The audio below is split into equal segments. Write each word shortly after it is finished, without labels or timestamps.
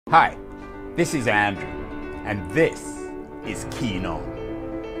Hi, this is Andrew, and this is Keen On,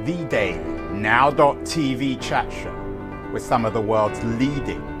 the daily now.tv chat show with some of the world's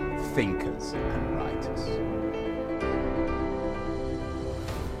leading thinkers and writers.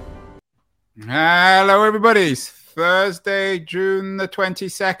 Hello, everybody. It's Thursday, June the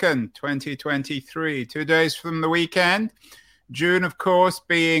 22nd, 2023. 2 days from the weekend. June, of course,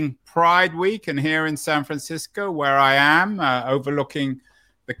 being Pride Week, and here in San Francisco, where I am, overlooking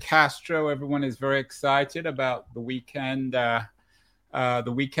the Castro, everyone is very excited about the weekend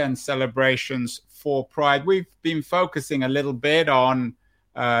celebrations for Pride. We've been focusing a little bit on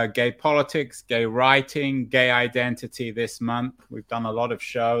gay politics, gay writing, gay identity this month. We've done a lot of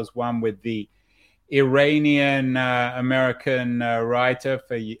shows, one with the Iranian American writer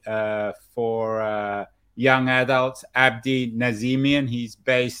for young adults, Abdi Nazemian. He's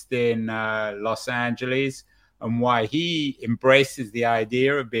based in Los Angeles, and why he embraces the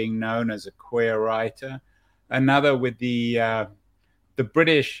idea of being known as a queer writer. Another with the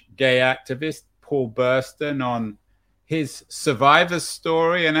British gay activist Paul Burston on his survivor's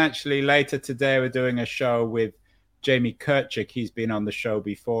story. And actually later today we're doing a show with Jamie Kirchick. He's been on the show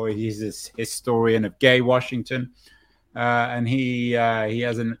before. He's a historian of gay Washington. And he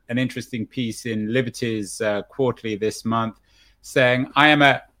has an interesting piece in Liberty's Quarterly this month saying, I am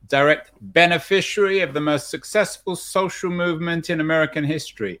a direct beneficiary of the most successful social movement in American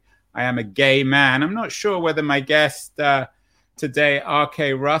history. I am a gay man. I'm not sure whether my guest today,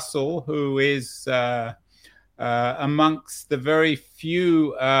 R.K. Russell, who is amongst the very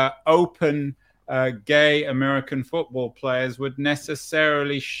few open gay American football players, would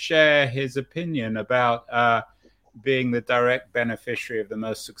necessarily share his opinion about being the direct beneficiary of the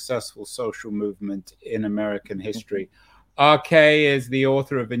most successful social movement in American history. RK is the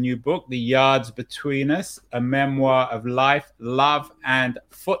author of a new book, The Yards Between Us, a memoir of life, love, and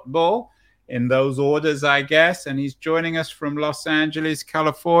football, in those orders, I guess. And he's joining us from Los Angeles,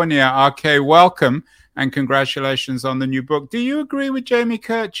 California. RK, welcome, and congratulations on the new book. Do you agree with Jamie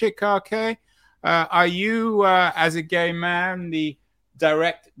Kirchick, RK? Are you, as a gay man, the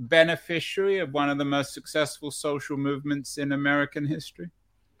direct beneficiary of one of the most successful social movements in American history?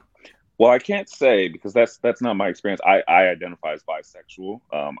 Well, I can't say, because that's not my experience. I identify as bisexual.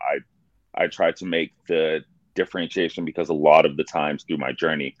 I try to make the differentiation because a lot of the times through my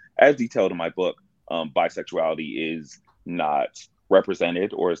journey, as detailed in my book, bisexuality is not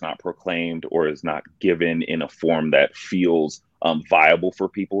represented or is not proclaimed or is not given in a form that feels viable for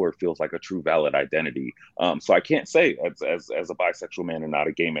people or feels like a true valid identity. So I can't say as a bisexual man and not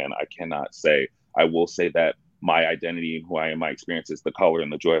a gay man, I cannot say. I will say that my identity and who I am, my experience is the color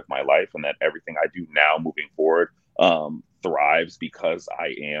and the joy of my life, and that everything I do now moving forward thrives because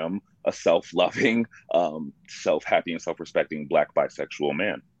I am a self-loving, self-happy and self-respecting Black bisexual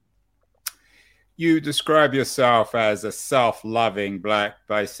man. You describe yourself as a self-loving Black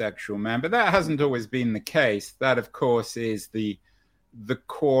bisexual man, but that hasn't always been the case. That, of course, is the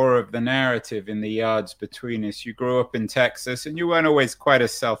core of the narrative in The Yards Between Us. You grew up in Texas, and you weren't always quite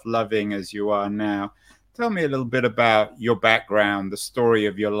as self-loving as you are now. Tell me a little bit about your background, the story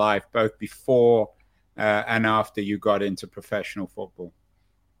of your life, both before and after you got into professional football.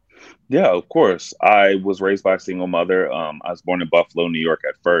 Yeah, of course. I was raised by a single mother. I was born in Buffalo, New York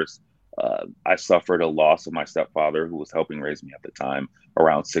at first. I suffered a loss of my stepfather, who was helping raise me at the time,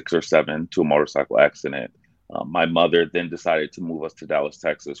 around 6 or 7, to a motorcycle accident. My mother then decided to move us to Dallas,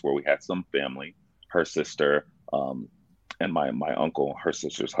 Texas, where we had some family, her sister, and my uncle, her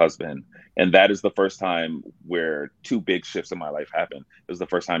sister's husband. And that is the first time where two big shifts in my life happened. It was the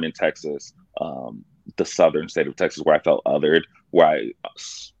first time in Texas, the southern state of Texas, where I felt othered, where I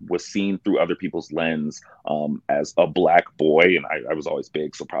was seen through other people's lens as a Black boy. And I was always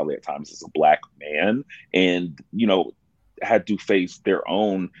big, so probably at times as a Black man. And, had to face their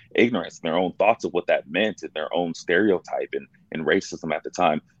own ignorance, their own thoughts of what that meant, and their own stereotype and racism at the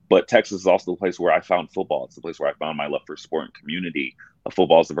time. But Texas is also the place where I found football. It's the place where I found my love for sport and community.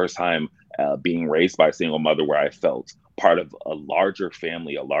 Football is the first time being raised by a single mother where I felt part of a larger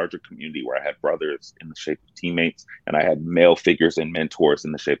family, a larger community, where I had brothers in the shape of teammates, and I had male figures and mentors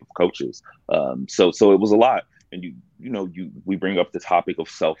in the shape of coaches. So it was a lot. And we bring up the topic of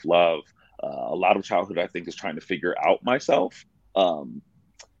self-love. A lot of childhood, I think, is trying to figure out myself. And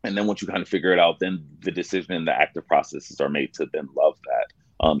then once you kind of figure it out, then the decision and the active processes are made to then love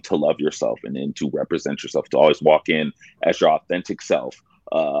that, to love yourself, and then to represent yourself, to always walk in as your authentic self.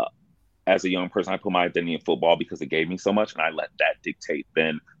 As a young person, I put my identity in football because it gave me so much, and I let that dictate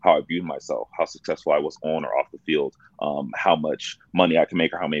then how I viewed myself, how successful I was on or off the field, how much money I can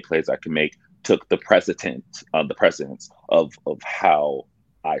make or how many plays I can make, took the precedence of how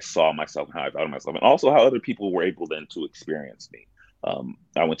I saw myself and how I valued myself, and also how other people were able then to experience me.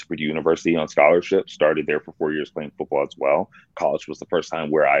 I went to Purdue University on scholarship, started there for 4 years playing football as well. College was the first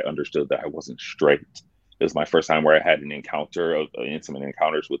time where I understood that I wasn't straight. It was my first time where I had an encounter of intimate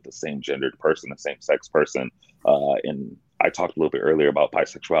encounters with the same gendered person, the same sex person. And I talked a little bit earlier about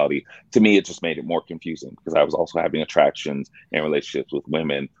bisexuality. To me, it just made it more confusing because I was also having attractions and relationships with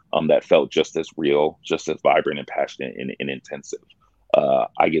women that felt just as real, just as vibrant and passionate and intensive.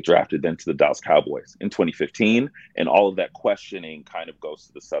 I get drafted then to the Dallas Cowboys in 2015, and all of that questioning kind of goes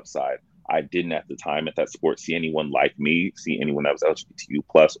to the subside. I didn't at the time at that sport see anyone like me, see anyone that was LGBTQ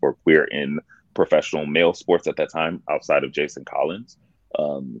plus or queer in professional male sports at that time outside of Jason Collins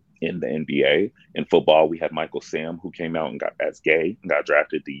in the NBA. In football, we had Michael Sam, who came out and got as gay and got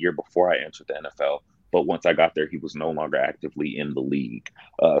drafted the year before I entered the NFL. But once I got there, he was no longer actively in the league.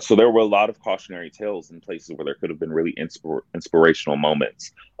 So there were a lot of cautionary tales in places where there could have been really inspirational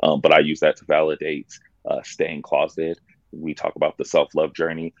moments. But I use that to validate staying closeted. We talk about the self-love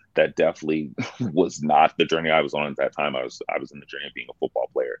journey. That definitely was not the journey I was on at that time. I was in the journey of being a football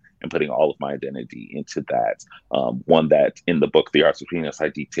player and putting all of my identity into that. One that in the book, The Arts Between Us, I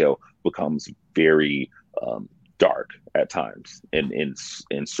detail becomes very dark at times, and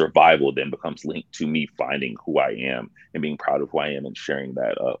in survival then becomes linked to me finding who I am and being proud of who I am and sharing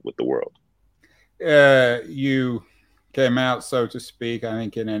that with the world. You came out, so to speak, I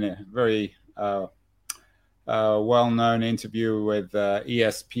think in a very well-known interview with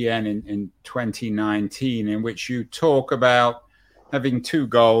ESPN in 2019, in which you talk about having two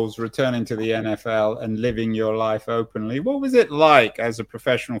goals: returning to the NFL and living your life openly. What was it like as a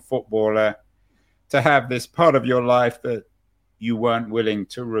professional footballer to have this part of your life that you weren't willing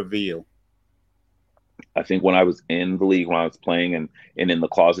to reveal? I think when I was in the league, when I was playing and in the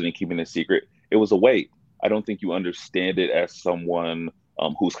closet and keeping it secret, it was a weight. I don't think you understand it as someone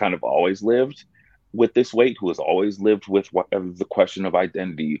who's kind of always lived with this weight, who has always lived with whatever the question of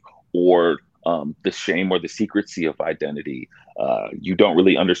identity or the shame or the secrecy of identity. You don't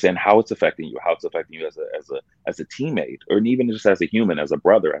really understand how it's affecting you, as a teammate, or even just as a human, as a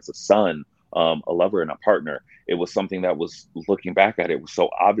brother, as a son, a lover and a partner. It was something that was, looking back at it, was so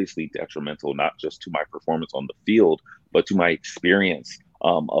obviously detrimental, not just to my performance on the field, but to my experience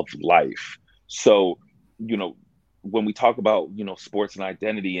of life. So, when we talk about, sports and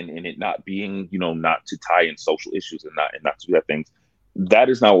identity and it not being, not to tie in social issues and not to do that things, that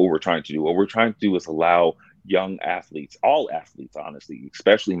is not what we're trying to do. What we're trying to do is allow young athletes, all athletes, honestly,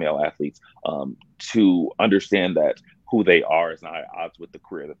 especially male athletes, to understand that who they are is not at odds with the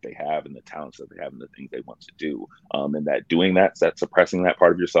career that they have and the talents that they have and the things they want to do. And that doing that suppressing that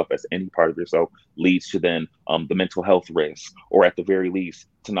part of yourself, as any part of yourself, leads to then the mental health risk, or at the very least,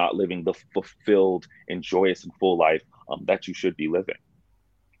 to not living the fulfilled and joyous and full life that you should be living.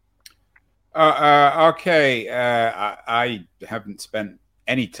 Okay. I haven't spent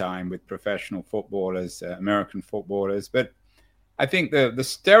any time with professional footballers, American footballers, but I think the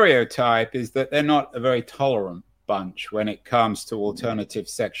stereotype is that they're not a very tolerant bunch when it comes to alternative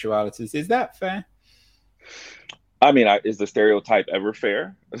sexualities. Is that fair? I mean, is the stereotype ever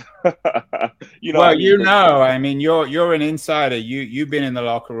fair? I mean, you're an insider. You've been in the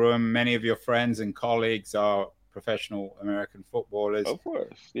locker room. Many of your friends and colleagues are professional American footballers. Of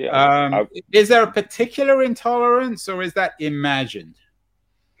course, yeah. Is there a particular intolerance, or is that imagined?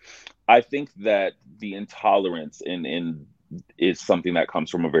 I think that the intolerance is something that comes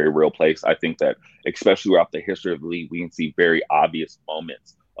from a very real place. I think that, especially throughout the history of the league, we can see very obvious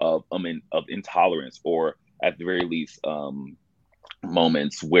moments of intolerance, or at the very least,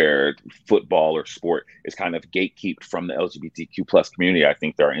 moments where football or sport is kind of gatekept from the LGBTQ plus community. I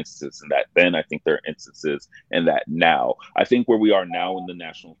think there are instances in that then. I think there are instances in that now. I think where we are now in the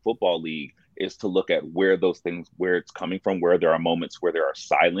National Football League is to look at where it's coming from, where there are moments where there are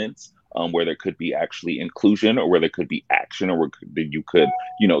silence, where there could be actually inclusion, or where there could be action, or where you could,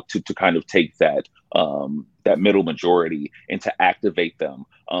 to kind of take that middle majority and to activate them,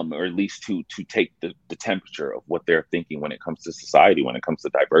 or at least to take the temperature of what they're thinking when it comes to society, when it comes to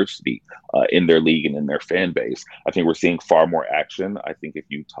diversity in their league and in their fan base. I think we're seeing far more action. I think if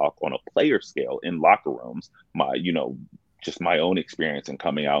you talk on a player scale in locker rooms, just my own experience in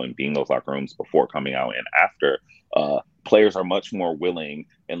coming out and being in those locker rooms before coming out and after, players are much more willing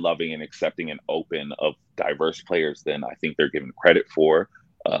and loving and accepting and open of diverse players than I think they're given credit for.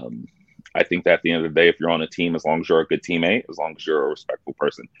 I think that at the end of the day, if you're on a team, as long as you're a good teammate, as long as you're a respectful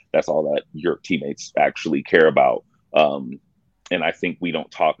person, that's all that your teammates actually care about. And I think we don't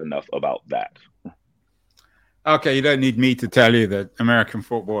talk enough about that. Okay, you don't need me to tell you that American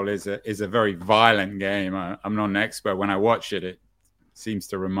football is a very violent game. I'm not an expert. When I watch it, seems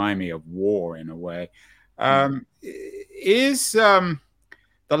to remind me of war in a way. Is the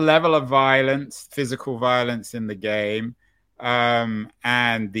level of violence, physical violence in the game,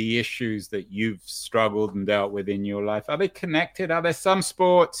 and the issues that you've struggled and dealt with in your life, are they connected? Are there some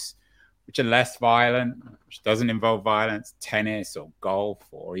sports which are less violent, which doesn't involve violence, tennis or golf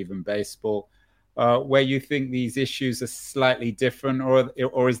or even baseball, where you think these issues are slightly different,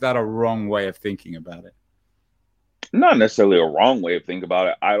 or is that a wrong way of thinking about it? Not necessarily a wrong way of thinking about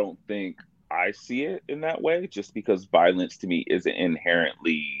it. I don't think I see it in that way, just because violence to me isn't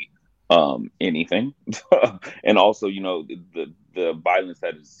inherently anything. And also, the violence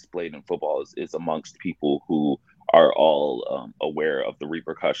that is displayed in football is amongst people who are all aware of the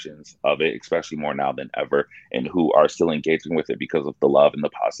repercussions of it, especially more now than ever, and who are still engaging with it because of the love and the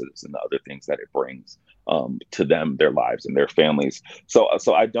positives and the other things that it brings to them, their lives and their families. So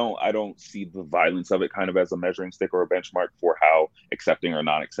I don't see the violence of it kind of as a measuring stick or a benchmark for how accepting or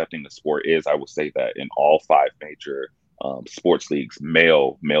not accepting the sport is. I will say that in all 5 major sports leagues,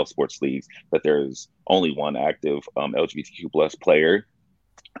 male sports leagues, that there is only one active LGBTQ plus player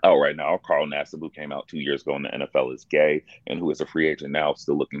out right now. Carl Nassib, who came out 2 years ago in the NFL, is gay and who is a free agent now,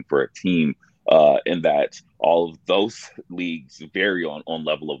 still looking for a team. And that all of those leagues vary on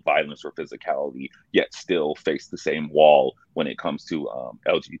level of violence or physicality, yet still face the same wall when it comes to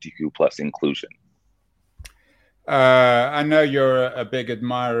LGBTQ plus inclusion. I know you're a big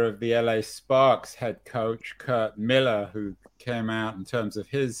admirer of the LA Sparks head coach, Curt Miller, who came out in terms of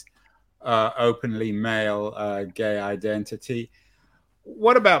his openly male gay identity.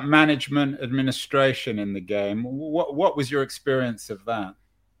 What about management, administration in the game? What was your experience of that?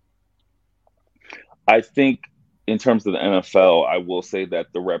 I think in terms of the NFL, I will say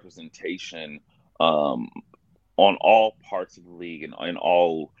that the representation on all parts of the league and in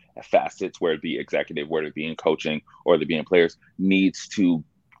all facets, whether it be executive, whether it be in coaching or it be in players,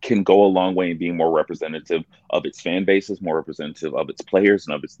 can go a long way in being more representative of its fan bases, more representative of its players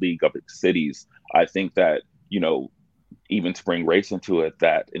and of its league, of its cities. I think that, even to bring race into it,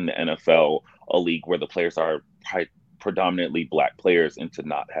 that in the NFL, a league where the players are predominantly Black players, and to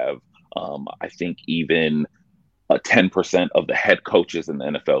not have, I think, even 10% of the head coaches in the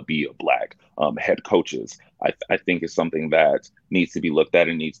NFL be Black head coaches, I think is something that needs to be looked at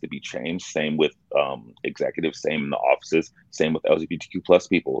and needs to be changed. Same with executives, same in the offices, same with LGBTQ plus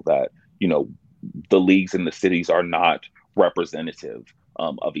people, that, the leagues and the cities are not representative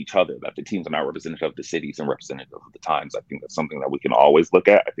of each other, that the teams are not representative of the cities and representative of the times. I think that's something that we can always look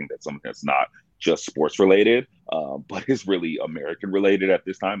at. I think that's something that's not just sports related, but is really American related at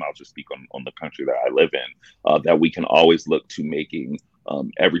this time. I'll just speak on the country that I live in, that we can always look to making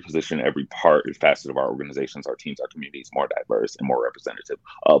every position, every part and facet of our organizations, our teams, our communities more diverse and more representative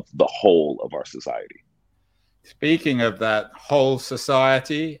of the whole of our society. Speaking of that whole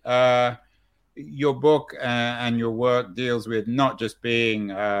society, your book and your work deals with not just being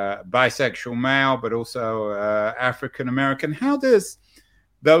bisexual male, but also African American. How does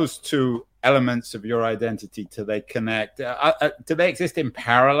those two elements of your identity, do they connect? Do they exist in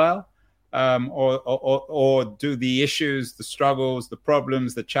parallel? Or do the issues, the struggles, the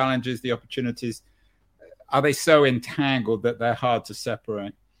problems, the challenges, the opportunities, are they so entangled that they're hard to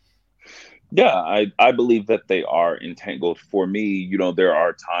separate? Yeah, I believe that they are entangled. For me, there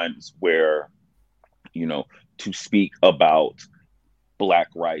are times where, to speak about Black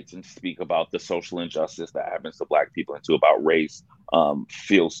rights and speak about the social injustice that happens to Black people and to about race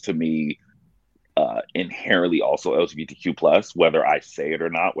feels to me inherently also LGBTQ plus, whether I say it or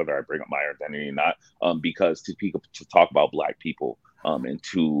not, whether I bring up my identity or not, because to talk about Black people and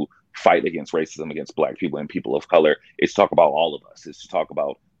to fight against racism against Black people and people of color, it's talk about all of us. It's to talk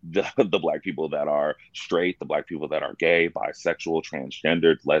about the Black people that are straight, the Black people that are gay, bisexual,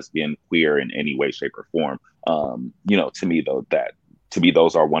 transgendered, lesbian, queer in any way, shape, or form. To me, though, to me,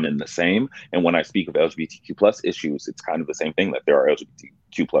 those are one and the same. And when I speak of LGBTQ plus issues, it's kind of the same thing, that there are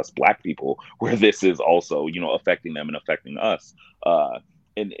LGBTQ plus Black people where this is also, affecting them and affecting us.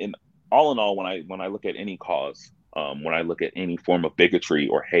 And all in all, when I look at any cause, when I look at any form of bigotry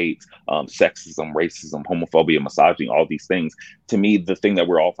or hate, sexism, racism, homophobia, misogyny, all these things, to me, the thing that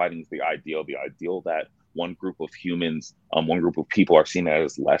we're all fighting is the ideal that one group of humans, one group of people are seen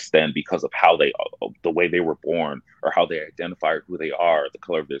as less than because of how the way they were born or how they identify or who they are, the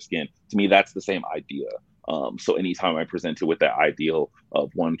color of their skin. To me, that's the same idea. So anytime I present it with that ideal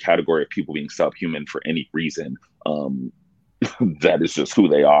of one category of people being subhuman for any reason, that is just who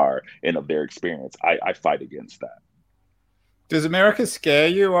they are and of their experience, I fight against that. Does America scare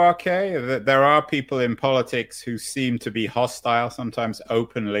you, RK? That there are people in politics who seem to be hostile, sometimes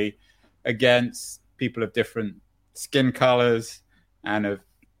openly, against people of different skin colors, and of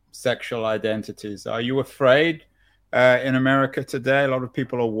sexual identities. Are you afraid in America today? A lot of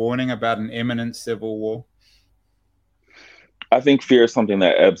people are warning about an imminent civil war. I think fear is something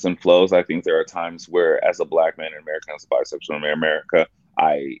that ebbs and flows. I think there are times where, as a Black man in America, as a bisexual in America,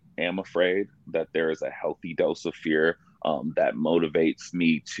 I am afraid that there is a healthy dose of fear that motivates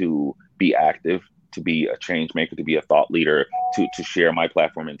me to be active, to be a change maker, to be a thought leader, to share my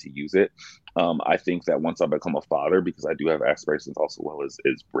platform and to use it. I think that once I become a father, because I do have aspirations also, well as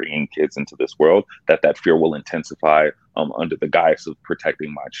bringing kids into this world, that fear will intensify under the guise of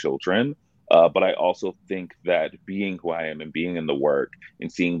protecting my children. But I also think that being who I am and being in the work and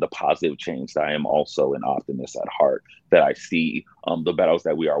seeing the positive change, that I am also an optimist at heart, that I see the battles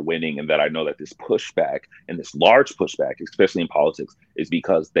that we are winning, and that I know that this pushback and this large pushback, especially in politics, is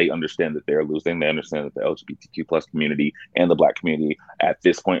because they understand that they're losing. They understand that the LGBTQ plus community and the Black community at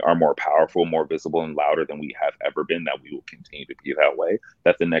this point are more powerful, more visible, and louder than we have ever been, that we will continue to be that way,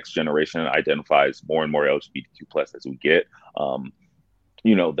 that the next generation identifies more and more LGBTQ plus as we get.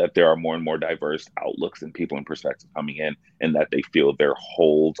 That there are more and more diverse outlooks and people and perspectives coming in, and that they feel their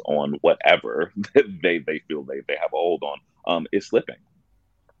hold on whatever they feel they have a hold on is slipping.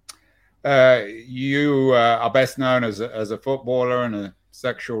 You are best known as a footballer and a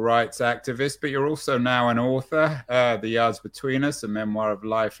sexual rights activist, but you're also now an author, The Yards Between Us, a memoir of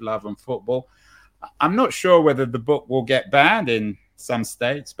life, love, and football. I'm not sure whether the book will get banned in some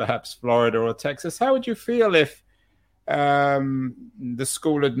states, perhaps Florida or Texas. How would you feel if the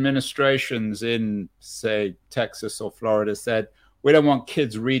school administrations in, say, Texas or Florida said, we don't want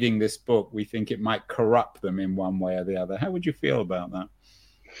kids reading this book, we think it might corrupt them in one way or the other? How would you feel about that?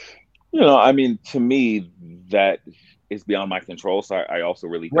 To me, that is beyond my control. So I also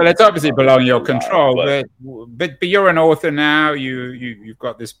really well, it's obviously below your control. But you're an author now. You've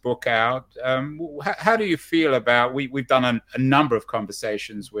got this book out. How do you feel about? We've done a number of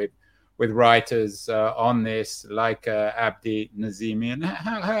conversations with writers on this, like Abdi Nazimi. And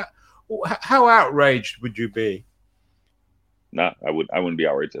how outraged would you be? No, I wouldn't be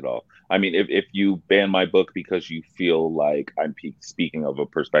outraged at all. If you ban my book because you feel like I'm speaking of a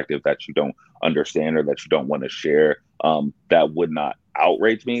perspective that you don't understand or that you don't want to share, that would not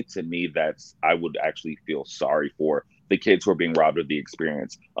outrage me. To me, I would actually feel sorry for the kids who are being robbed of the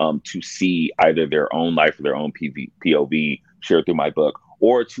experience to see either their own life or their own POV shared through my book,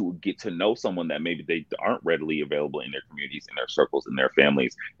 or to get to know someone that maybe they aren't readily available in their communities, in their circles, in their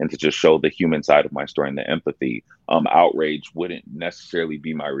families, and to just show the human side of my story and the empathy. Outrage wouldn't necessarily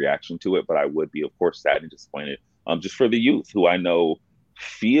be my reaction to it, but I would be, of course, sad and disappointed just for the youth who I know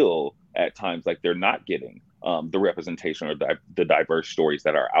feel at times like they're not getting the representation or the diverse stories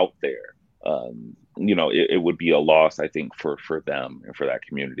that are out there. It would be a loss, I think, for them and for that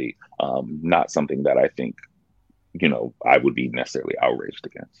community. Not something that I think I would be necessarily outraged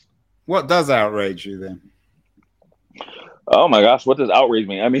against. What does outrage you then? Oh my gosh, what does outrage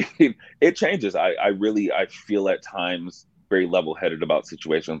me? It changes. I feel at times very level-headed about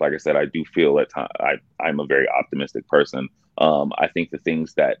situations. Like I said, I do feel at times I'm a very optimistic person. I think the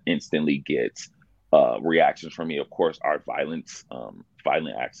things that instantly get reactions from me, of course, are violence,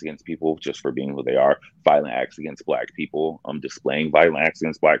 violent acts against people just for being who they are, violent acts against Black people, displaying violent acts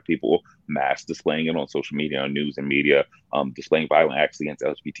against Black people, mass displaying it on social media, on news and media, displaying violent acts against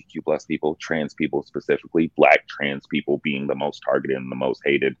LGBTQ plus people, trans people specifically, Black trans people being the most targeted and the most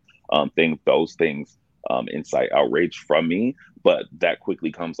hated those things incite outrage from me, but that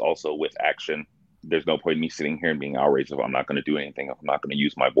quickly comes also with action. There's no point in me sitting here and being outraged if I'm not going to do anything, if I'm not going to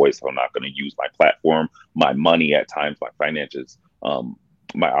use my voice, if I'm not going to use my platform, my money at times, my finances,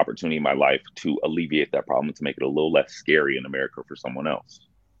 my opportunity, my life to alleviate that problem, to make it a little less scary in America for someone else.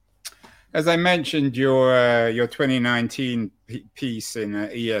 As I mentioned, your 2019 piece in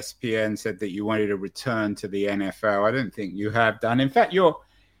ESPN said that you wanted to return to the NFL. I don't think you have done. In fact, your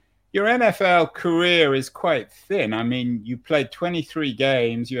NFL career is quite thin. You played 23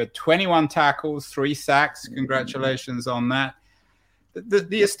 games. You had 21 tackles, 3 sacks. Congratulations on that.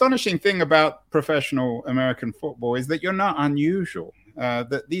 The astonishing thing about professional American football is that you're not unusual,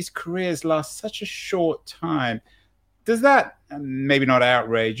 that these careers last such a short time. Does that, maybe not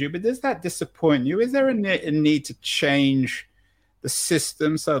outrage you, but does that disappoint you? Is there a need to change the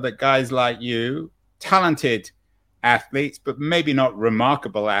system so that guys like you, talented athletes, but maybe not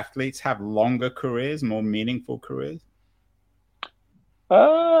remarkable athletes, have longer careers, more meaningful careers?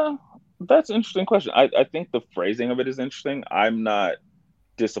 That's an interesting question. I think the phrasing of it is interesting. I'm not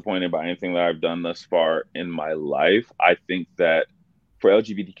disappointed by anything that I've done thus far in my life. I think that for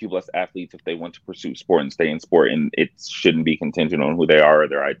LGBTQ plus athletes, if they want to pursue sport and stay in sport, and it shouldn't be contingent on who they are or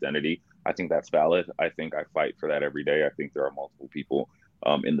their identity, I think that's valid. I think I fight for that every day. I think there are multiple people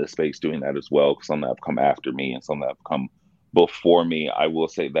in this space doing that as well. Some that have come after me and some that have come before me. I will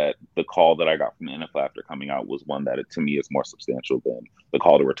say that the call that I got from the NFL after coming out was one that, to me, is more substantial than the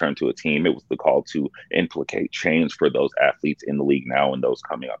call to return to a team. It was the call to implicate change for those athletes in the league now and those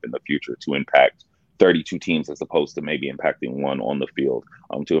coming up in the future, to impact 32 teams as opposed to maybe impacting one on the field,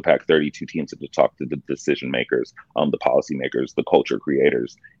 to impact 32 teams and to talk to the decision makers, the policy makers, the culture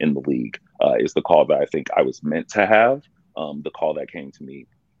creators in the league, is the call that I think I was meant to have. The call that came to me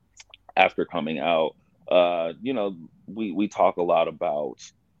after coming out. We talk a lot about,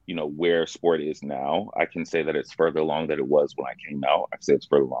 where sport is now. I can say that it's further along than it was when I came out. I say it's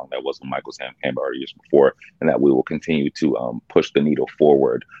further along than it was when Michael Sam came out years before, and that we will continue to push the needle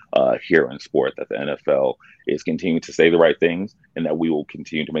forward here in sport, that the NFL is continuing to say the right things, and that we will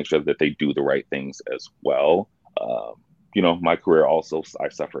continue to make sure that they do the right things as well. My career also, I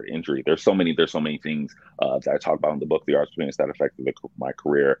suffered injury. There's so many things that I talk about in the book, the experience that affected my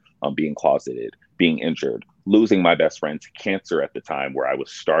career, being closeted, being injured, losing my best friend to cancer at the time where I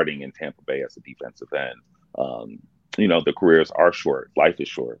was starting in Tampa Bay as a defensive end. The careers are short. Life is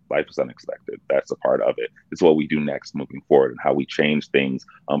short. Life is unexpected. That's a part of it. It's what we do next moving forward and how we change things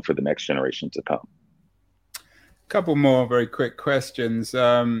for the next generation to come. Couple more very quick questions.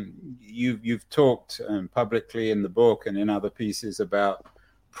 You've talked publicly in the book and in other pieces about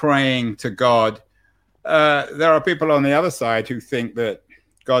praying to God. There are people on the other side who think that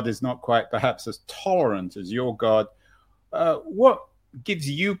God is not quite perhaps as tolerant as your God. What gives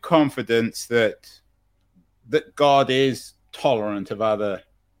you confidence that God is tolerant of other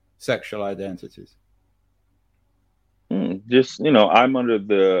sexual identities? I'm under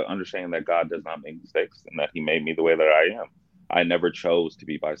the understanding that God does not make mistakes and that he made me the way that I am. I never chose to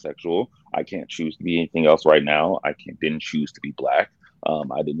be bisexual. I can't choose to be anything else right now. Didn't choose to be Black.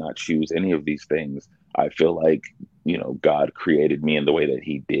 I did not choose any of these things. I feel like, God created me in the way that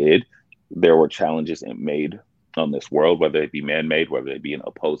he did. There were challenges it made on this world, whether it be man-made, whether it be an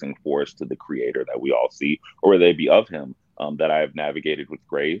opposing force to the creator that we all see, or whether it be of him, that I have navigated with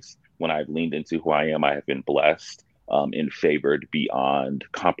grace. When I've leaned into who I am, I have been blessed and favored beyond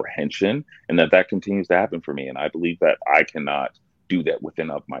comprehension, and that continues to happen for me. And I believe that I cannot do that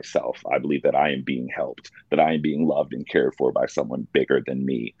within of myself. I believe that I am being helped, that I am being loved and cared for by someone bigger than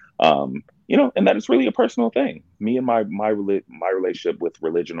me. And that is really a personal thing. Me and my relationship with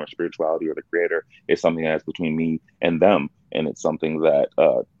religion or spirituality or the creator is something that's between me and them. And it's something that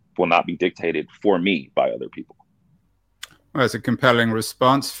will not be dictated for me by other people. Well, that's a compelling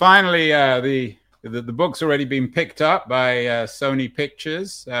response. Finally, the book's already been picked up by Sony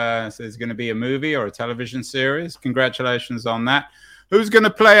Pictures. So there's going to be a movie or a television series. Congratulations on that. Who's going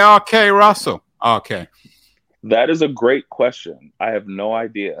to play R.K. Russell? RK. That is a great question. I have no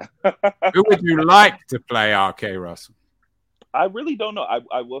idea. Who would you like to play R.K. Russell? I really don't know.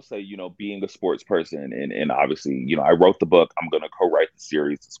 I will say, being a sports person and obviously, I wrote the book. I'm going to co-write the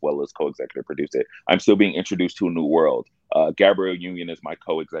series as well as co-executive produce it. I'm still being introduced to a new world. Gabrielle Union is my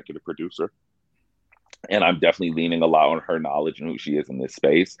co-executive producer. And I'm definitely leaning a lot on her knowledge and who she is in this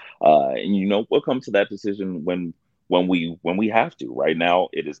space. And we'll come to that decision when we have to. Right now,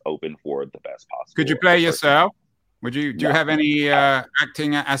 it is open for the best possible. Could you play yourself? Do you have any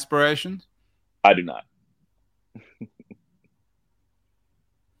acting aspirations? I do not.